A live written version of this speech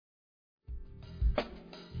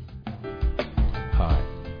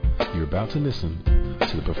You're about to listen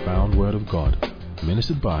to the profound Word of God,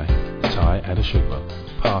 ministered by Ty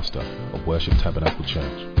Adeshugba, pastor of Worship Tabernacle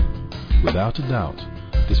Church. Without a doubt,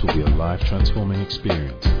 this will be a life-transforming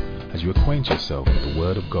experience as you acquaint yourself with the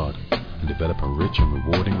Word of God and develop a rich and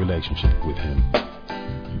rewarding relationship with Him.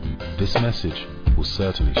 This message will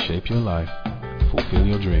certainly shape your life, fulfill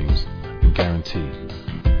your dreams, and guarantee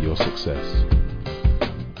your success.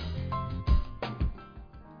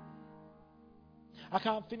 I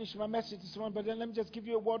can't finish my message this morning, but then let me just give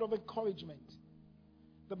you a word of encouragement.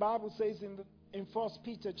 The Bible says in 1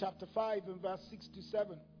 Peter chapter 5 and verse 6 to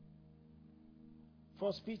 7.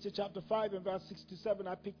 1 Peter chapter 5 and verse 6 to 7.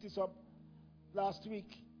 I picked this up last week.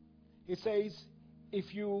 It says,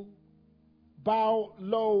 if you bow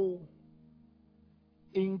low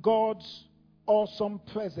in God's awesome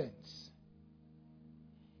presence,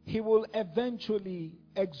 He will eventually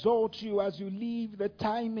exalt you as you leave the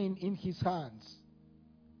timing in His hands.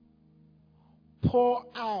 Pour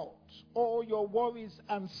out all your worries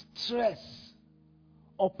and stress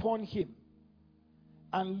upon Him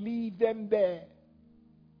and leave them there,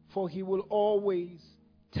 for He will always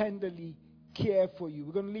tenderly care for you.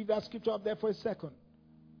 We're going to leave that scripture up there for a second.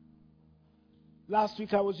 Last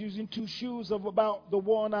week I was using two shoes of about the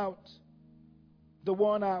worn out. The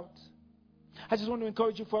worn out. I just want to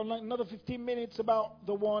encourage you for another 15 minutes about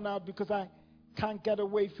the worn out, because I can't get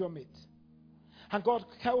away from it. And God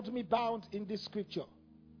held me bound in this scripture.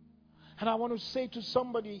 And I want to say to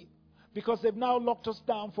somebody, because they've now locked us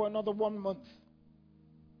down for another 1 month.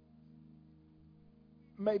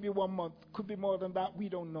 Maybe 1 month. Could be more than that. We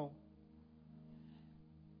don't know.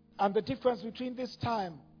 And the difference between this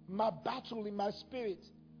time, my battle in my spirit,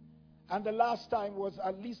 and the last time was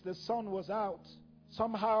at least the sun was out.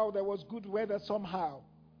 Somehow there was good weather somehow.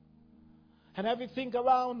 And everything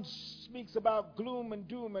around speaks about gloom and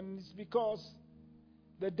doom, and it's because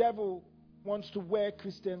the devil wants to wear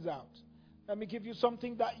Christians out. Let me give you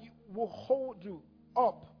something that will hold you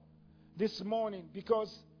up this morning,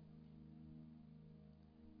 because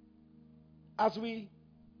as we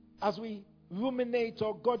ruminate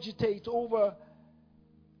or cogitate over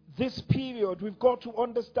this period, we've got to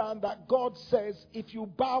understand that God says, if you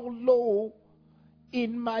bow low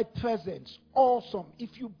in my presence, awesome.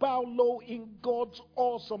 If you bow low in God's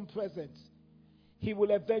awesome presence, He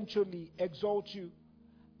will eventually exalt you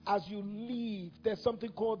as you leave. There's something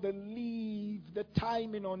called the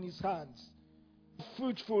timing on His hands.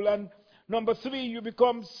 Fruitful. And number 3, you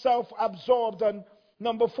become self-absorbed. And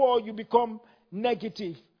number 4, you become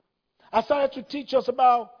negative. I started to teach us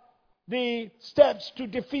about the steps to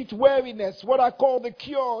defeat weariness, what I call the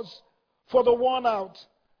cures for the worn out.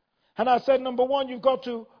 And I said, number 1, you've got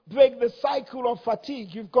to break the cycle of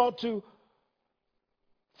fatigue. You've got to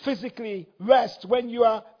physically rest. When you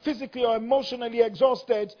are physically or emotionally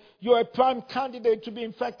exhausted, you're a prime candidate to be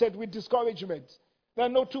infected with discouragement. There are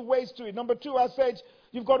no two ways to it. Number 2, I said,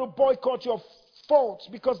 you've got to boycott your faults,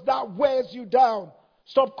 because that wears you down.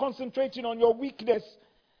 Stop concentrating on your weakness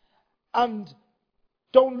and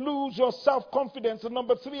don't lose your self-confidence. And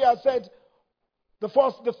number 3, I said, the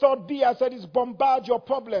third B, I said, is bombard your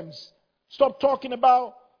problems. Stop talking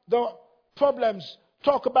about the problems.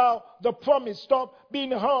 Talk about the promise. Stop being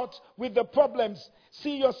hurt with the problems.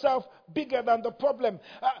 See yourself bigger than the problem.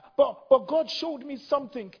 But God showed me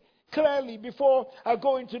something clearly before I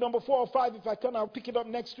go into number 4 or 5. If I can, I'll pick it up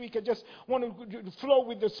next week. I just want to flow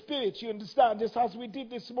with the Spirit. You understand? Just as we did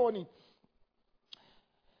this morning.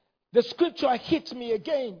 The scripture hit me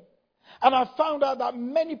again. And I found out that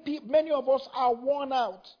many of us are worn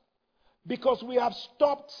out because we have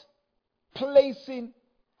stopped placing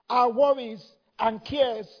our worries and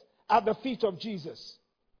cares at the feet of Jesus.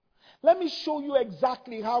 Let me show you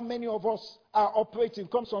exactly how many of us are operating.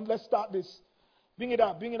 Come on, let's start this. Bring it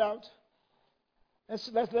out.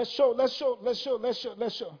 Let's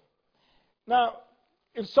show. Now,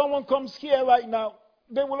 if someone comes here right now,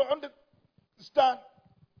 they will understand.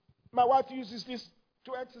 My wife uses this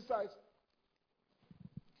to exercise.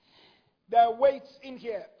 There are weights in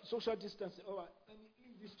here. Social distancing. All right, let me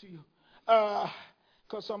leave this to you.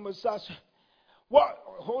 Because I'm a massage.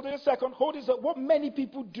 Hold it a second. What many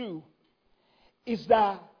people do is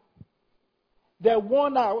that they're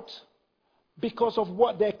worn out because of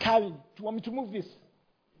what they're carrying. Do you want me to move this?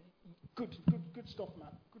 Good stuff, man.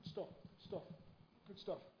 Good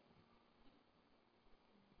stuff.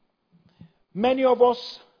 Many of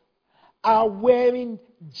us are wearing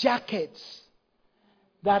jackets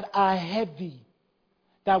that are heavy,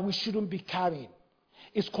 that we shouldn't be carrying.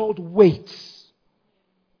 It's called weights.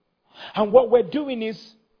 And what we're doing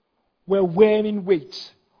is we're wearing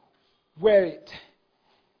weight. Wear it.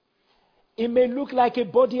 It may look like a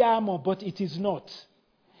body armor, but it is not.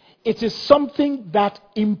 It is something that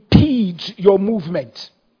impedes your movement.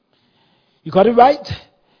 You got it right?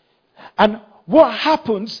 And what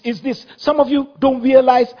happens is this. Some of you don't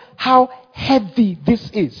realize how heavy this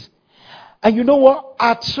is. And you know what?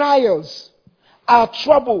 Our trials, our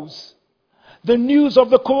troubles, the news of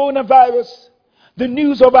the coronavirus, the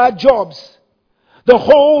news of our jobs, the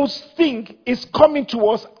whole thing is coming to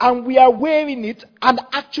us, and we are wearing it and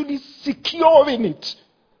actually securing it.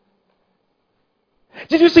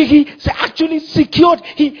 Did you see? He actually secured,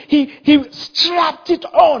 he strapped it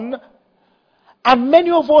on. And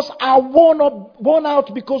many of us are worn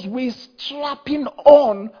out because we're strapping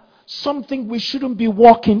on something we shouldn't be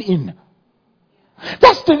walking in.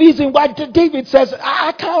 That's the reason why David says,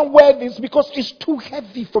 I can't wear this because it's too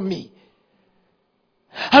heavy for me.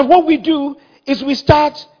 And what we do is we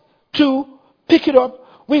start to pick it up.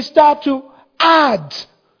 We start to add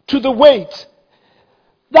to the weight.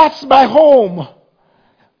 That's my home.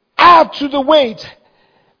 Add to the weight.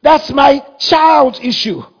 That's my child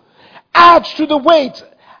issue. Add to the weight.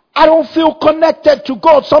 I don't feel connected to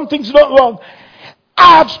God. Something's not wrong.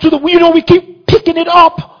 Add to the, we keep picking it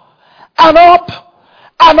up and up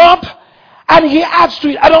and up, and he adds to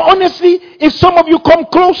it. And honestly, if some of you come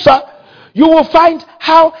closer, you will find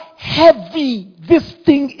how heavy this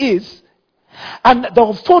thing is. And the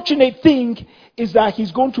unfortunate thing is that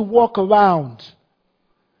he's going to walk around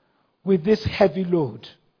with this heavy load.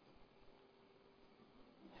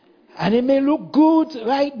 And it may look good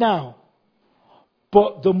right now,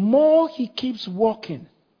 but the more he keeps walking,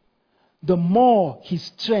 the more his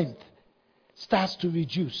strength starts to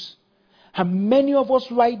reduce. And many of us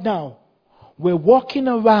right now, we're walking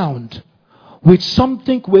around with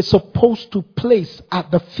something we're supposed to place at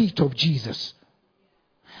the feet of Jesus.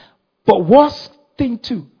 But worst thing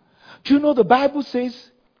too, do you know the Bible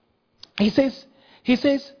says, he says,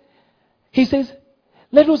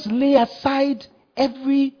 let us lay aside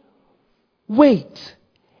every weight.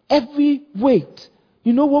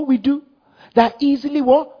 You know what we do? That easily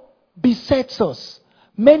what? Besets us.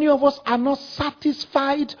 Many of us are not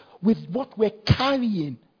satisfied with what we're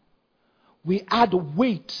carrying. We add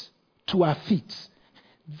weight to our feet.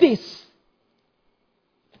 This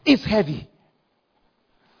is heavy.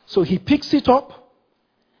 So he picks it up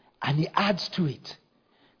and he adds to it.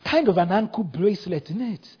 Kind of an ankle bracelet, isn't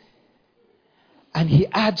it? And he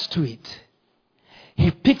adds to it.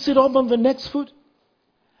 He picks it up on the next foot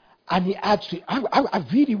and he adds to it. I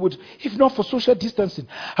really would, if not for social distancing,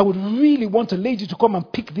 I would really want a lady to come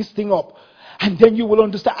and pick this thing up. And then you will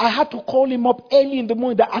understand. I had to call him up early in the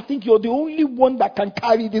morning that I think you're the only one that can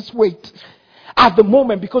carry this weight at the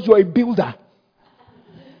moment because you're a builder.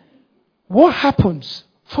 What happens?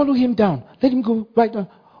 Follow him down. Let him go right down.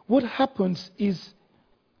 What happens is,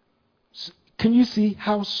 can you see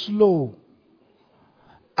how slow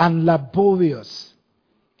and laborious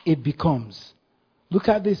it becomes? Look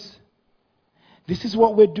at this. This is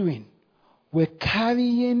what we're doing. We're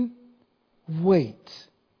carrying weight.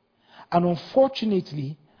 And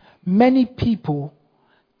unfortunately, many people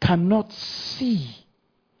cannot see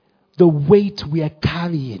the weight we are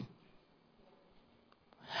carrying.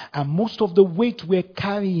 And most of the weight we're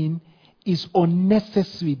carrying is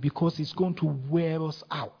unnecessary because it's going to wear us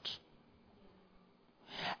out.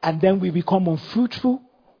 And then we become unfruitful,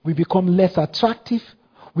 we become less attractive,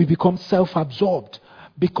 we become self-absorbed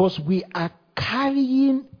because we are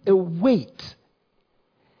carrying a weight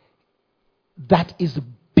that is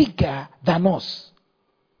bigger than us.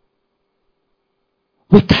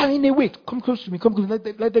 We're carrying a weight. Come close to me. Come close.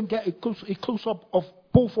 Let them get a close up of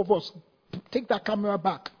both of us. Take that camera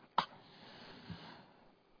back.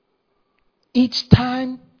 Each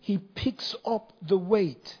time he picks up the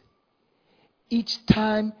weight, each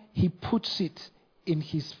time he puts it in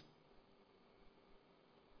his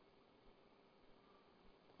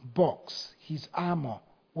box, his armor,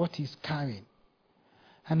 what he's carrying.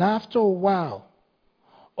 And after a while,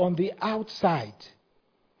 on the outside,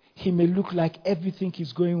 he may look like everything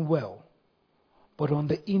is going well. But on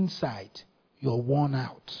the inside, you're worn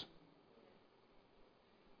out.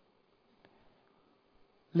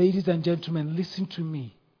 Ladies and gentlemen, listen to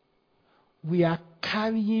me. We are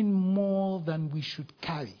carrying more than we should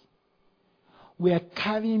carry. We are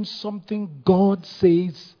carrying something God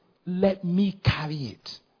says, let me carry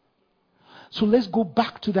it. So let's go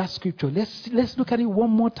back to that scripture. Let's look at it one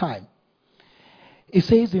more time. It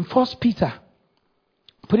says in 1 Peter,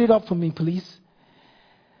 put it up for me, please.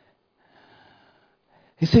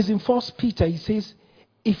 It says in 1 Peter, it says,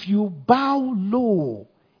 if you bow low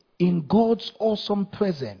in God's awesome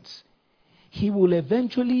presence, he will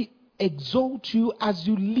eventually exalt you as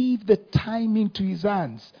you leave the time into his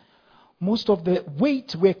hands. Most of the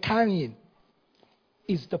weight we're carrying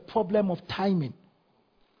is the problem of timing.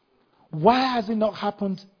 Why has it not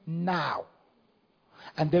happened now?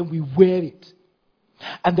 And then we wear it.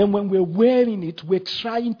 And then when we're wearing it, we're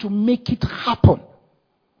trying to make it happen.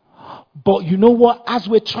 But you know what? As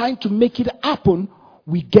we're trying to make it happen,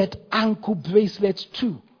 we get ankle bracelets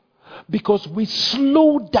too. Because we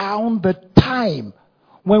slow down the time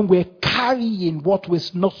when we're carrying what we're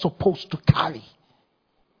not supposed to carry.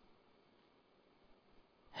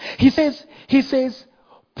 He says,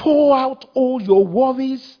 pour out all your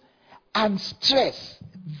worries and stress.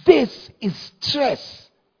 This is stress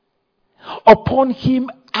upon him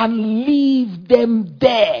and leave them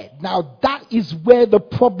there. Now that is where the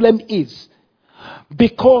problem is.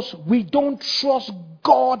 Because we don't trust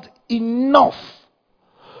God enough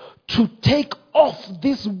to take off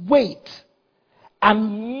this weight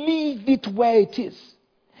and leave it where it is.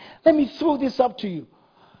 Let me throw this up to you.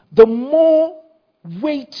 The more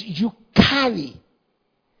weight you carry,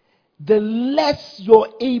 the less you're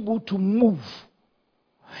able to move.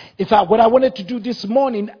 In fact, what I wanted to do this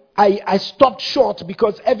morning, I stopped short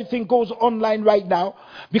because everything goes online right now,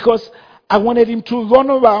 because I wanted him to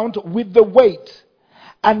run around with the weight.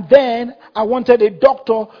 And then I wanted a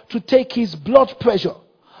doctor to take his blood pressure.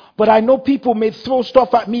 But I know people may throw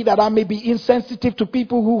stuff at me that I may be insensitive to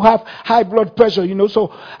people who have high blood pressure,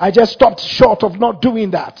 so I just stopped short of not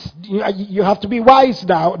doing that. You have to be wise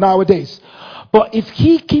nowadays. But if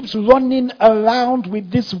he keeps running around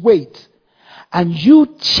with this weight and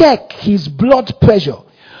you check his blood pressure,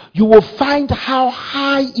 you will find how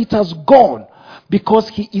high it has gone because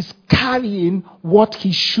he is carrying what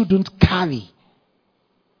he shouldn't carry.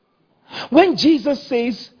 When Jesus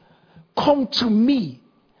says, "Come to me,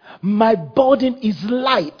 my burden is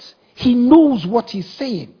light," he knows what he's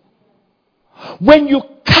saying. When you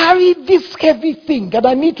carry this heavy thing, and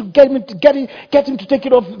I need to get him to take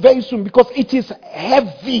it off very soon because it is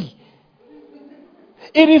heavy.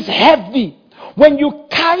 It is heavy. When you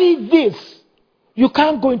carry this, you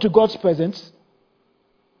can't go into God's presence.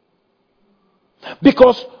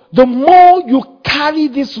 Because the more you carry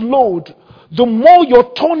this load, the more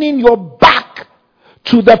you're turning your back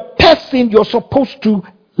to the person you're supposed to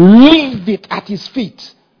leave it at his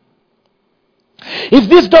feet. If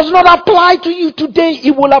this does not apply to you today,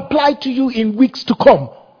 it will apply to you in weeks to come.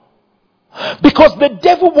 Because the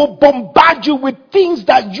devil will bombard you with things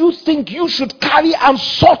that you think you should carry and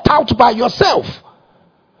sort out by yourself.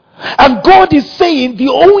 And God is saying, the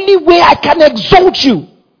only way I can exalt you,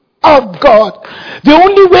 oh God, the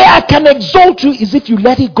only way I can exalt you is if you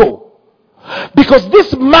let it go. Because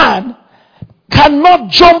this man cannot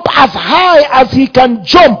jump as high as he can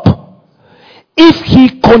jump if he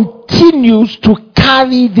continues to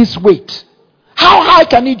carry this weight. How high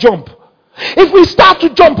can he jump? If we start to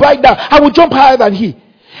jump right now, I will jump higher than he.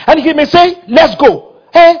 And he may say, let's go.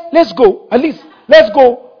 Hey, let's go. At least, let's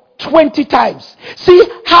go 20 times. See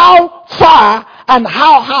how far and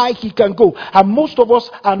how high he can go. And most of us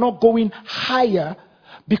are not going higher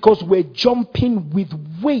because we're jumping with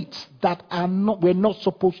weights that we're not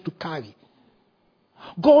supposed to carry.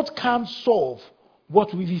 God can't solve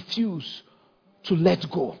what we refuse to let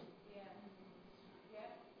go.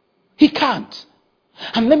 He can't.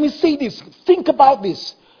 And let me say this. Think about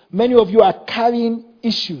this. Many of you are carrying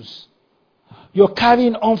issues. You're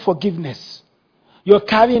carrying unforgiveness. You're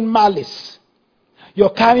carrying malice. You're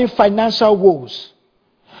carrying financial woes.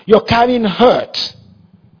 You're carrying hurt.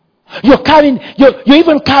 You're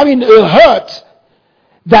even carrying a hurt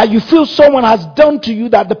that you feel someone has done to you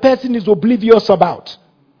that the person is oblivious about.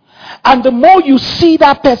 And the more you see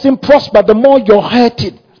that person prosper, the more you're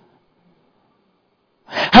hurting.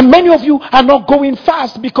 And many of you are not going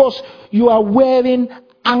fast because you are wearing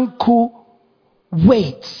ankle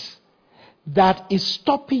weights that is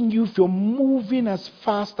stopping you from moving as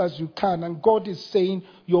fast as you can. And God is saying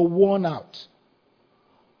you're worn out.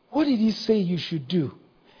 What did he say you should do?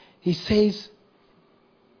 He says,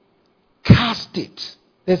 cast it.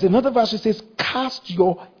 There's another verse that says, cast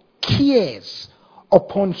your cares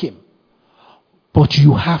upon him. But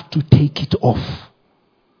you have to take it off.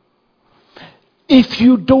 If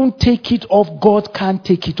you don't take it off, God can't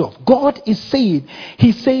take it off. God is saying,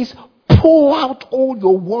 he says, pour out all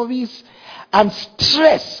your worries and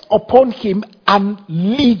stress upon him and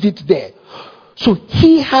leave it there. So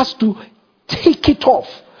he has to take it off.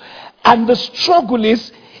 And the struggle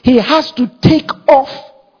is, he has to take off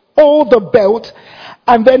all the belt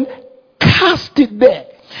and then cast it there.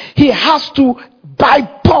 He has to, by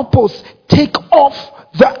purpose, take off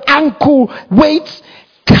the ankle weights,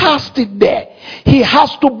 cast it there. He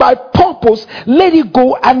has to, by purpose, let it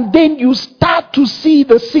go, and then you start to see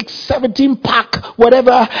the 17 pack,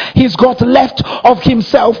 whatever he's got left of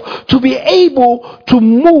himself, to be able to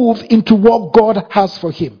move into what God has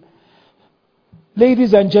for him.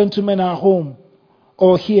 Ladies and gentlemen at home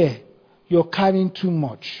or here, you're carrying too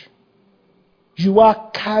much. You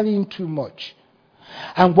are carrying too much.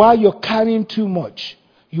 And while you're carrying too much,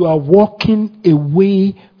 you are walking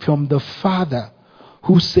away from the Father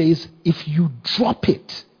who says, if you drop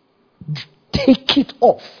it, take it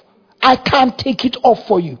off. I can't take it off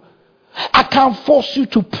for you. I can't force you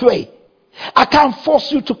to pray. I can't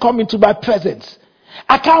force you to come into my presence.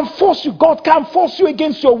 I can't force you. God can't force you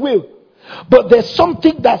against your will. But there's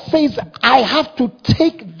something that says, I have to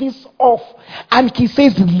take this off. And he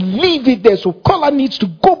says, leave it there. So Kola needs to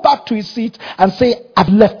go back to his seat and say, I've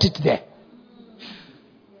left it there.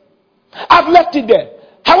 I've left it there.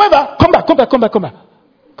 However, come back.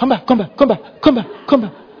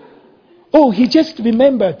 Oh, he just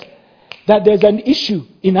remembered that there's an issue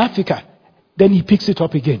in Africa. Then he picks it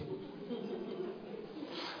up again.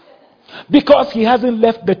 Because he hasn't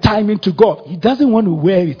left the timing to God. He doesn't want to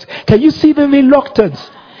wear it. Can you see the reluctance?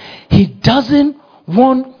 He doesn't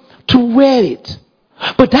want to wear it.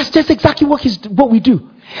 But that's just exactly what we do.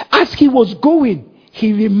 As he was going,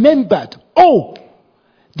 he remembered, oh,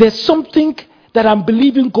 there's something that I'm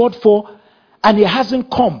believing God for, and it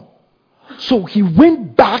hasn't come. So he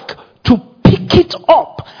went back to pick it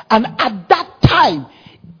up. And at that time,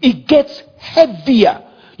 it gets heavier.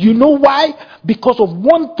 You know why? Because of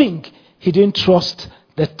one thing. He didn't trust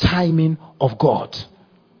the timing of God.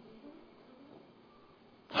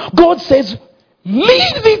 God says,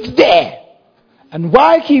 leave it there. And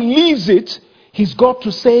while he leaves it, he's got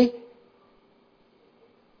to say,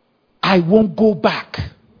 I won't go back.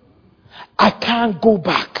 I can't go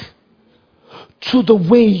back to the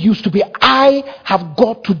way it used to be. I have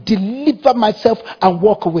got to deliver myself and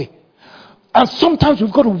walk away. And sometimes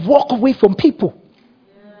we've got to walk away from people.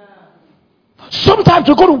 Sometimes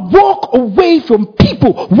we've got to walk away from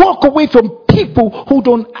people who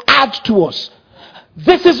don't add to us.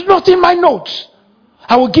 This is not in my notes.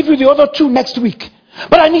 I will give you the other two next week.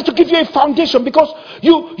 But I need to give you a foundation, because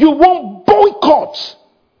you won't boycott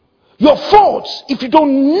your faults if you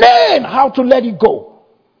don't learn how to let it go.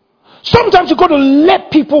 Sometimes you've got to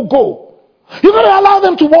let people go. You've got to allow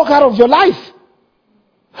them to walk out of your life.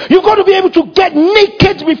 You've got to be able to get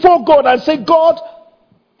naked before God and say, God,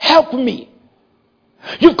 help me.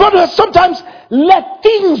 You've got to sometimes let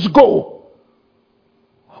things go.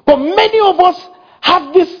 But many of us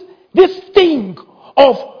have this thing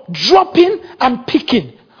of dropping and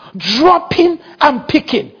picking. Dropping and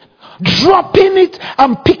picking. Dropping it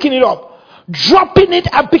and picking it up. Dropping it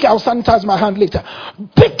and picking it. I'll sanitize my hand later.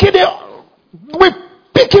 Picking it up. We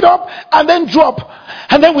pick it up and then drop.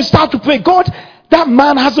 And then we start to pray. God, that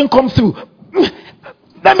man hasn't come through.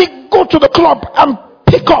 Let me go to the club and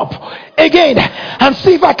pick up again and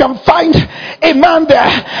see if I can find a man there.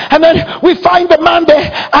 And then we find the man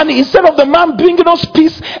there, and instead of the man bringing us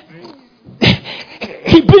peace,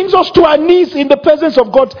 he brings us to our knees in the presence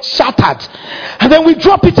of God, shattered. And then we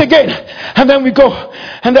drop it again, and then we go,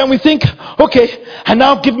 and then we think, okay, I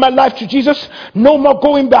now give my life to Jesus, no more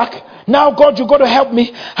going back. Now, God, you got to help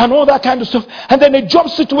me, and all that kind of stuff. And then a job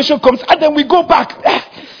situation comes, and then we go back,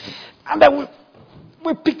 and then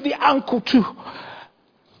we pick the ankle too.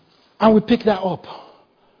 And we pick that up.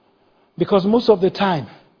 Because most of the time,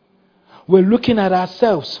 we're looking at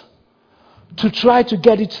ourselves to try to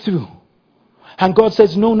get it through. And God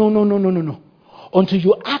says, no. Until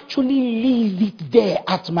you actually leave it there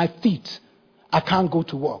at my feet, I can't go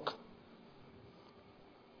to work.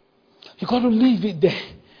 You got to leave it there.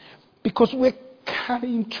 Because we're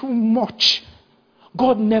carrying too much.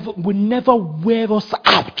 God will never wear us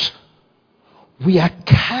out. We are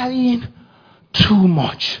carrying too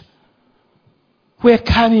much. We're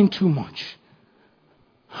carrying too much.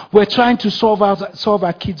 We're trying to solve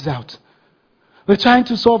our kids out. We're trying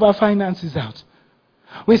to solve our finances out.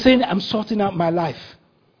 We're saying, I'm sorting out my life.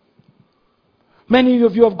 Many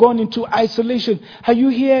of you have gone into isolation. Are you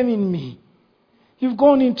hearing me? You've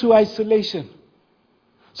gone into isolation.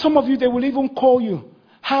 Some of you, they will even call you.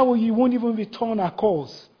 How you won't even return our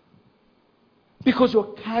calls. Because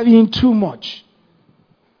you're carrying too much.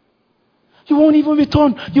 You won't even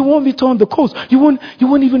return. You won't return the calls. You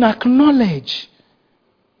won't even acknowledge.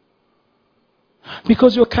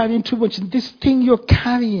 Because you're carrying too much. This thing you're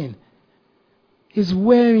carrying is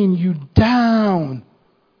wearing you down.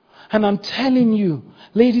 And I'm telling you,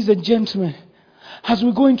 ladies and gentlemen, as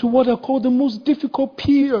we go into what I call the most difficult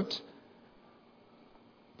period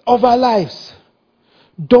of our lives,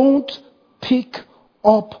 don't pick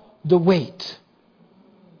up the weight.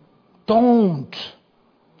 Don't.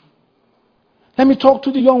 Let me talk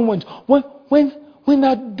to the young ones. When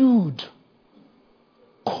that dude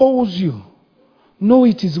calls you, know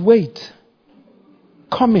it is weight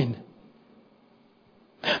coming.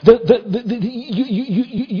 You're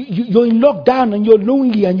in lockdown and you're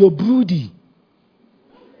lonely and you're broody.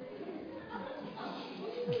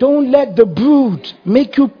 Don't let the brood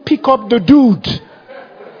make you pick up the dude.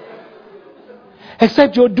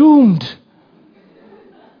 Except you're doomed.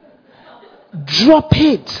 Drop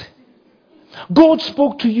it. God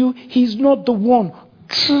spoke to you. He's not the one.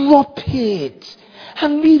 Drop it.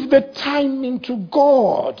 And leave the timing to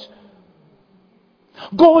God.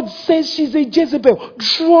 God says she's a Jezebel.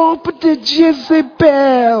 Drop the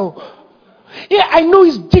Jezebel. Yeah, I know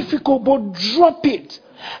it's difficult, but drop it.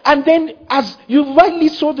 And then, as you rightly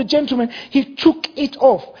saw the gentleman, he took it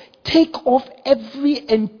off. Take off every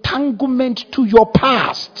entanglement to your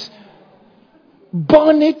past.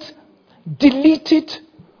 Burn it, delete it,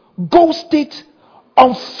 ghost it,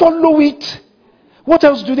 unfollow it. What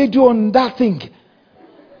else do they do on that thing?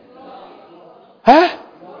 Huh?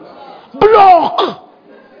 Block!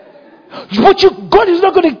 But God is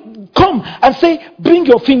not going to come and say, bring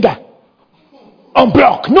your finger.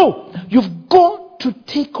 Unblock. No. You've got to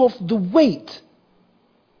take off the weight.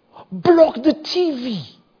 Block the TV.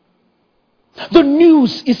 The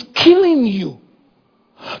news is killing you.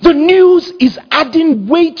 The news is adding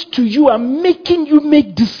weight to you and making you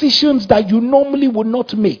make decisions that you normally would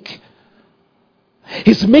not make.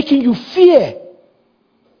 It's making you fear.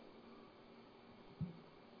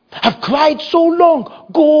 I've cried so long.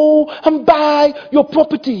 Go and buy your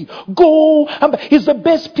property. Go and buy. It's the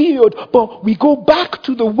best period. But we go back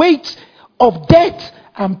to the weight of debt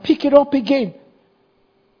and pick it up again.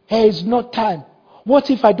 Hey, it's not time.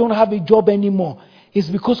 What if I don't have a job anymore? It's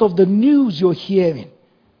because of the news you're hearing.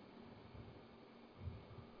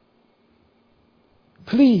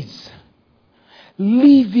 Please,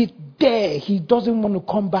 leave it there. He doesn't want to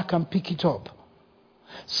come back and pick it up.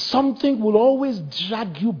 Something will always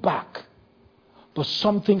drag you back, but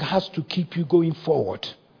something has to keep you going forward.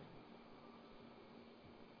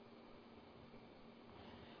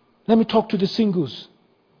 Let me talk to the singles.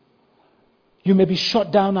 You may be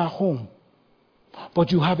shut down at home,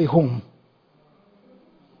 but you have a home.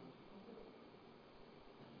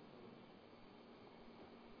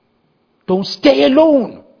 Don't stay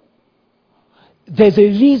alone. There's a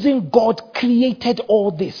reason God created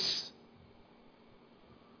all this.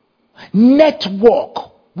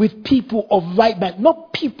 Network with people of right mind,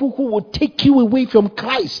 not people who will take you away from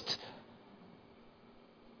Christ.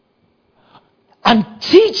 And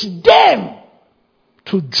teach them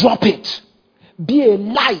to drop it. Be a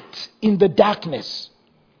light in the darkness.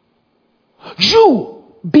 You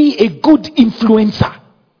be a good influencer,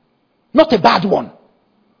 not a bad one.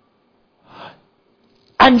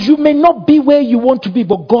 And you may not be where you want to be,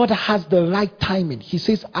 but God has the right timing. He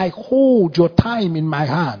says, I hold your time in my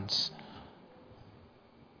hands.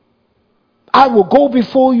 I will go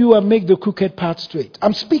before you and make the crooked path straight.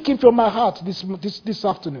 I'm speaking from my heart this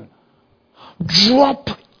afternoon.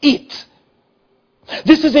 Drop it.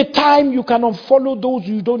 This is a time you can unfollow those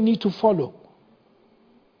you don't need to follow.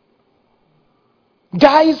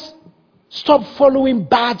 Guys, stop following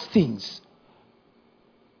bad things.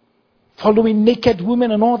 Following naked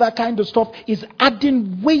women and all that kind of stuff is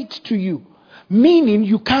adding weight to you. Meaning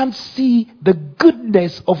you can't see the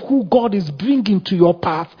goodness of who God is bringing to your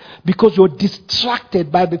path because you're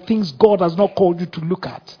distracted by the things God has not called you to look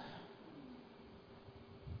at.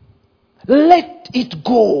 Let it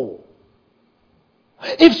go.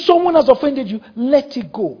 If someone has offended you, let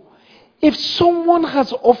it go. If someone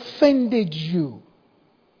has offended you,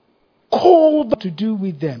 call them to do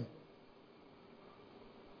with them.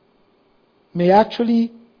 May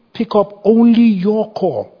actually pick up only your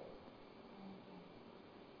call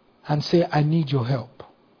and say, I need your help.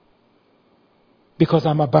 Because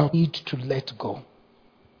I'm about to let go.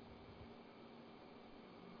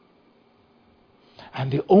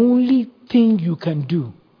 And the only thing you can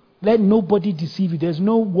do, let nobody deceive you. There's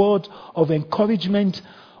no word of encouragement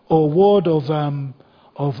or word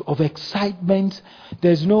of excitement.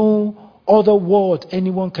 There's no other word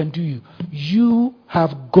anyone can do you. You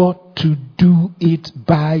have got to do it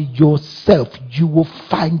by yourself. You will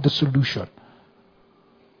find the solution.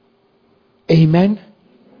 Amen.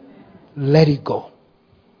 Let it go.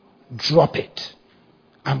 Drop it.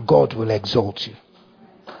 And God will exalt you.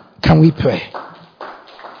 Can we pray?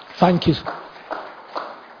 Thank you.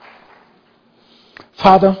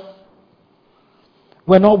 Father,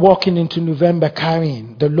 we're not walking into November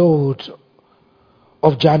carrying the load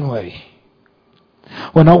of January.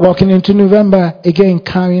 We're not walking into November again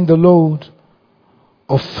carrying the load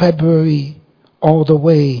of February all the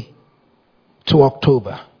way to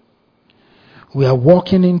October. We are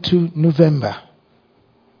walking into November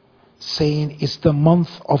saying it's the month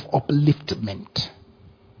of upliftment.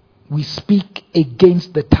 We speak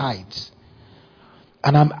against the tides.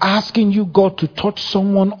 And I'm asking you, God, to touch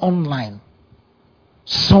someone online,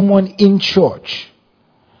 someone in church,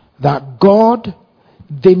 that God,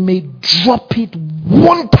 they may drop it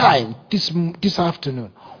one time this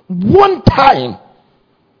afternoon. One time.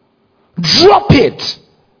 Drop it.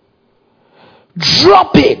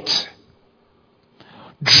 Drop it.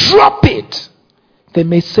 Drop it. They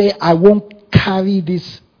may say, I won't carry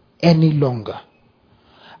this any longer.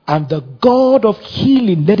 And the God of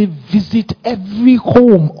healing, let it visit every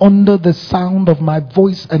home under the sound of my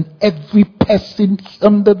voice and every person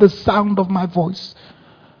under the sound of my voice.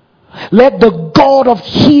 Let the God of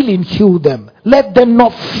healing heal them. Let them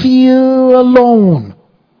not feel alone,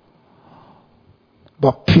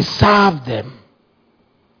 but preserve them.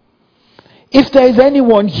 If there is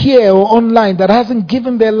anyone here or online that hasn't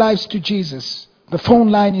given their lives to Jesus, the phone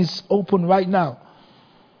line is open right now.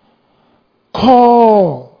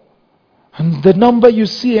 Call. And the number you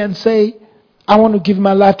see and say, I want to give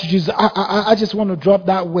my life to Jesus. I just want to drop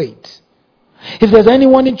that weight. If there's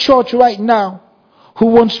anyone in church right now who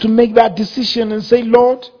wants to make that decision and say,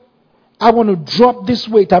 Lord, I want to drop this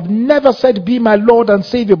weight. I've never said be my Lord and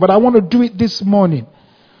Savior, but I want to do it this morning.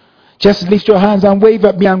 Just lift your hands and wave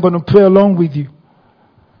at me. I'm going to pray along with you.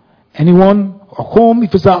 Anyone at home,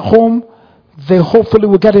 if it's at home, they hopefully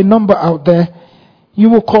will get a number out there. You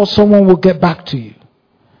will call, someone will get back to you.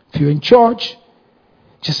 If you're in church,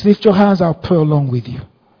 just lift your hands. I'll pray along with you.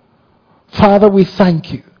 Father, we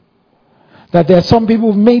thank you that there are some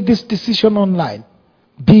people who've made this decision online.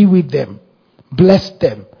 Be with them. Bless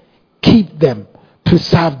them. Keep them.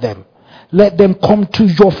 Preserve them. Let them come to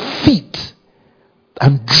your feet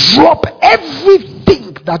and drop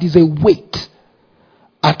everything that is a weight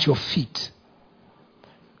at your feet.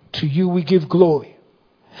 To you we give glory.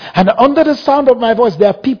 And under the sound of my voice, there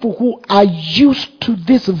are people who are used to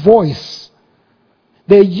this voice.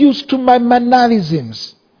 They're used to my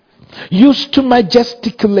mannerisms, used to my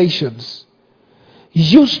gesticulations,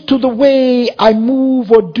 used to the way I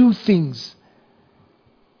move or do things.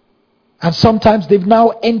 And sometimes they've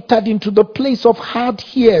now entered into the place of hard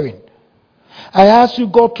hearing. I ask you,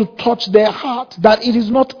 God, to touch their heart, that it is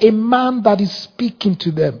not a man that is speaking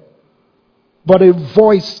to them, but a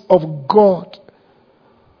voice of God.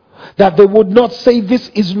 That they would not say, this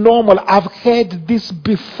is normal, I've heard this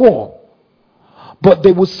before. But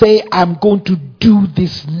they will say, I'm going to do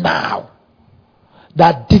this now.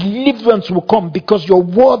 That deliverance will come, because your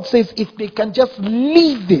word says if they can just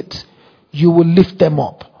leave it, you will lift them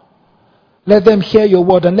up. Let them hear your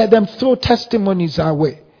word and let them throw testimonies our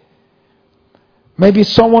way. Maybe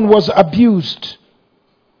someone was abused.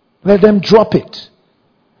 Let them drop it.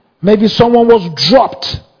 Maybe someone was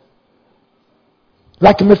dropped.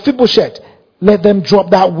 Like Mephibosheth, let them drop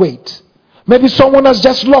that weight. Maybe someone has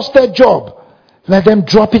just lost their job. Let them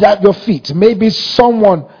drop it at your feet. Maybe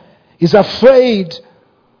someone is afraid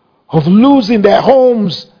of losing their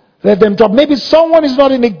homes. Let them drop. Maybe someone is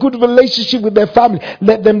not in a good relationship with their family.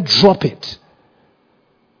 Let them drop it.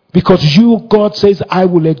 Because you, God says, I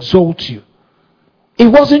will exalt you. It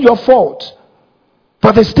wasn't your fault.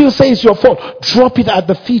 But they still say it's your fault. Drop it at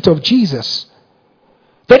the feet of Jesus.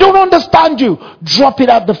 They don't understand you. Drop it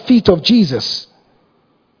at the feet of Jesus.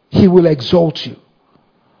 He will exalt you.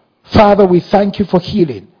 Father, we thank you for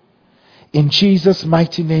healing. In Jesus'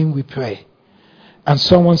 mighty name we pray. And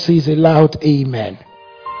someone says a loud amen.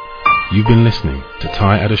 You've been listening to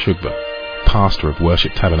Tai Adeshugba, pastor of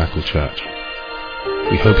Worship Tabernacle Church.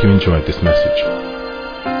 We hope you enjoyed this message.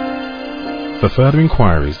 For further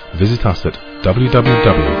inquiries, visit us at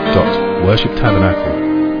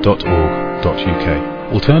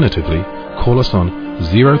www.worshiptabernacle.org.uk. Alternatively, call us on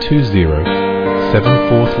 020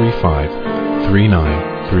 7435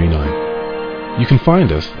 3939. You can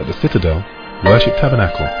find us at the Citadel, Worship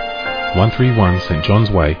Tabernacle, 131 St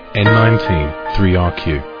John's Way, N19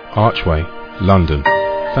 3RQ, Archway, London.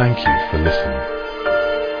 Thank you for listening.